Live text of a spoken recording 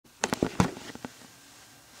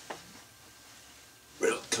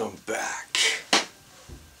Welcome back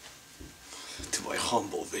to my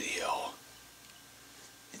humble video.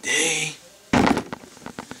 Today,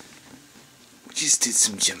 we just did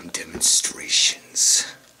some gem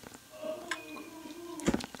demonstrations.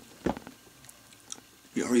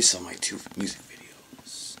 You already saw my 2 music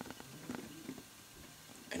videos.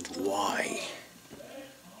 And why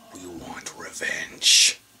we want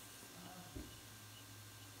revenge.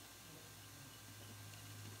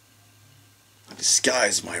 I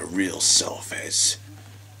disguise my real self as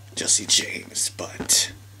Jesse James,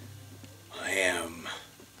 but I am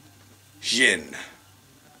Jin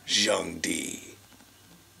Zhangdi,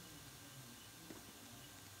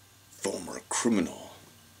 former criminal,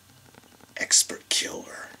 expert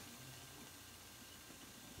killer.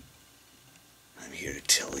 I'm here to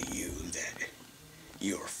tell you that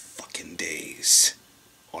your fucking days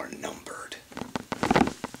are numbered.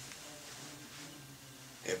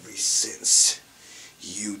 Ever since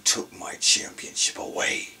you took my championship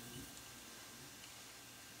away,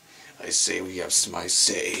 I say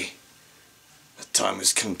the time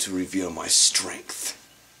has come to reveal my strength.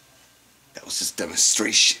 That was just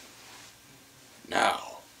demonstration.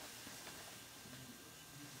 Now,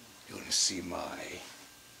 you're gonna see my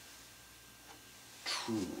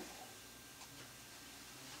true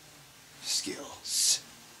skills.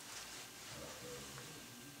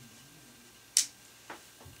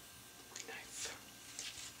 Knife.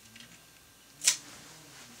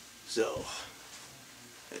 So,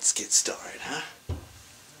 let's get started, huh?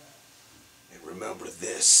 And remember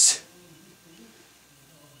this.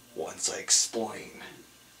 Once I explain,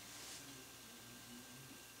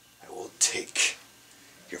 I will take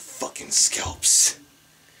your fucking scalps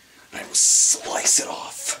and I will slice it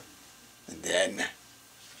off and then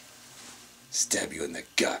stab you in the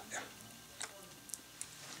gut.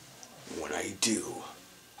 When I do,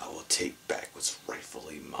 I will take back what's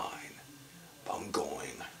rightfully mine. I'm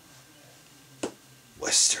going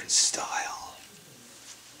Western style.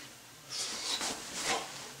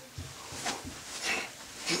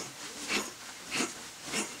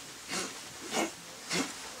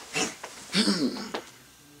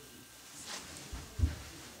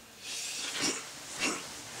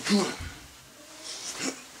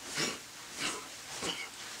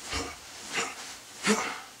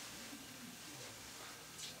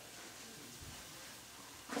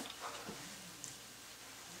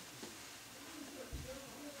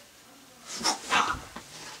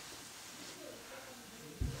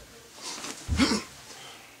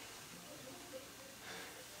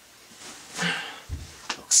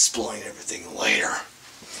 I'll explain everything later.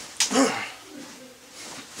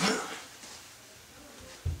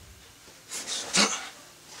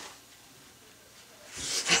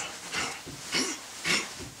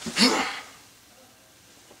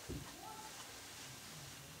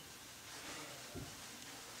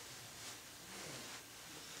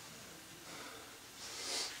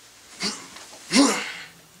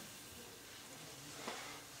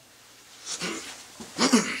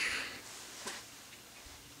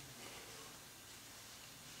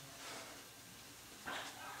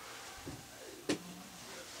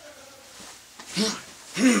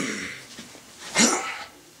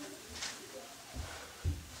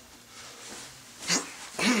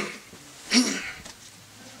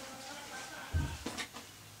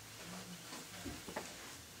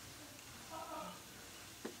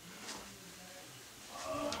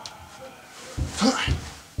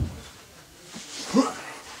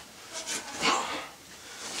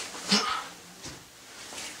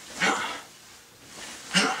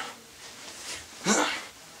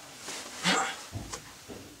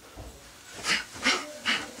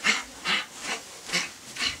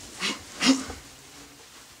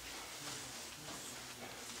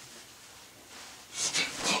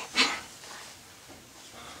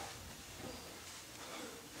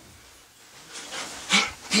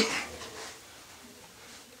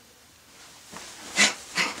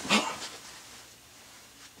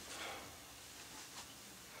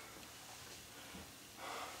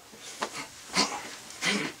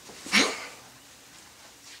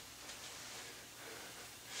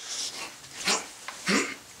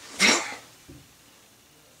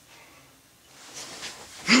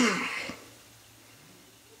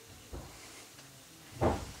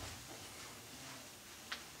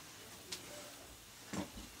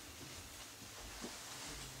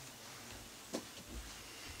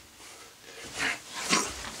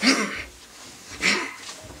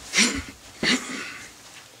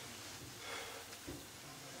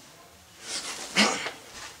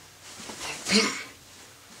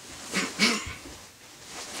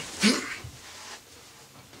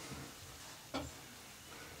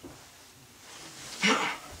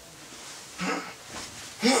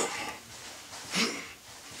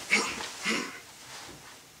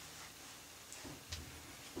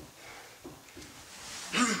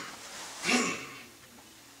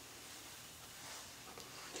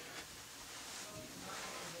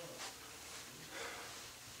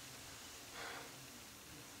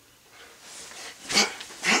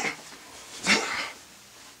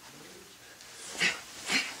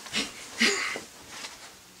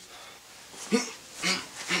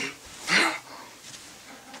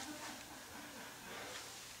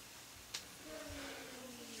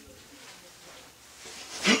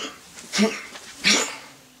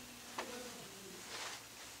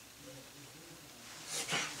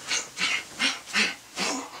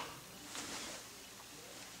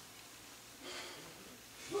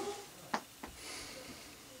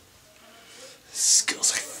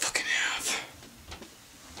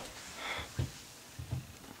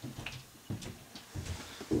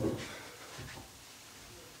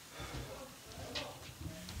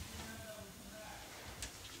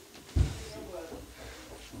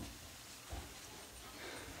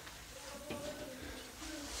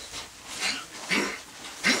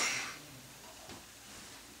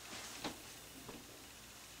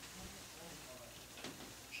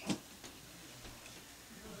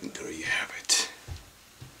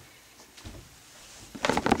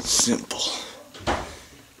 simple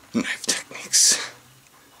knife techniques.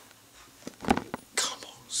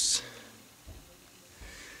 Combos.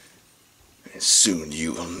 And soon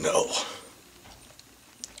you will know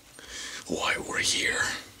why we're here.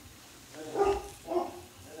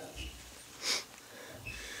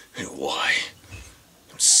 And why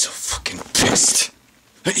I'm so fucking pissed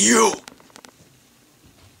at you!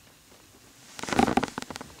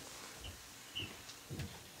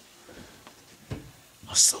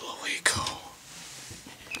 Hasta luego.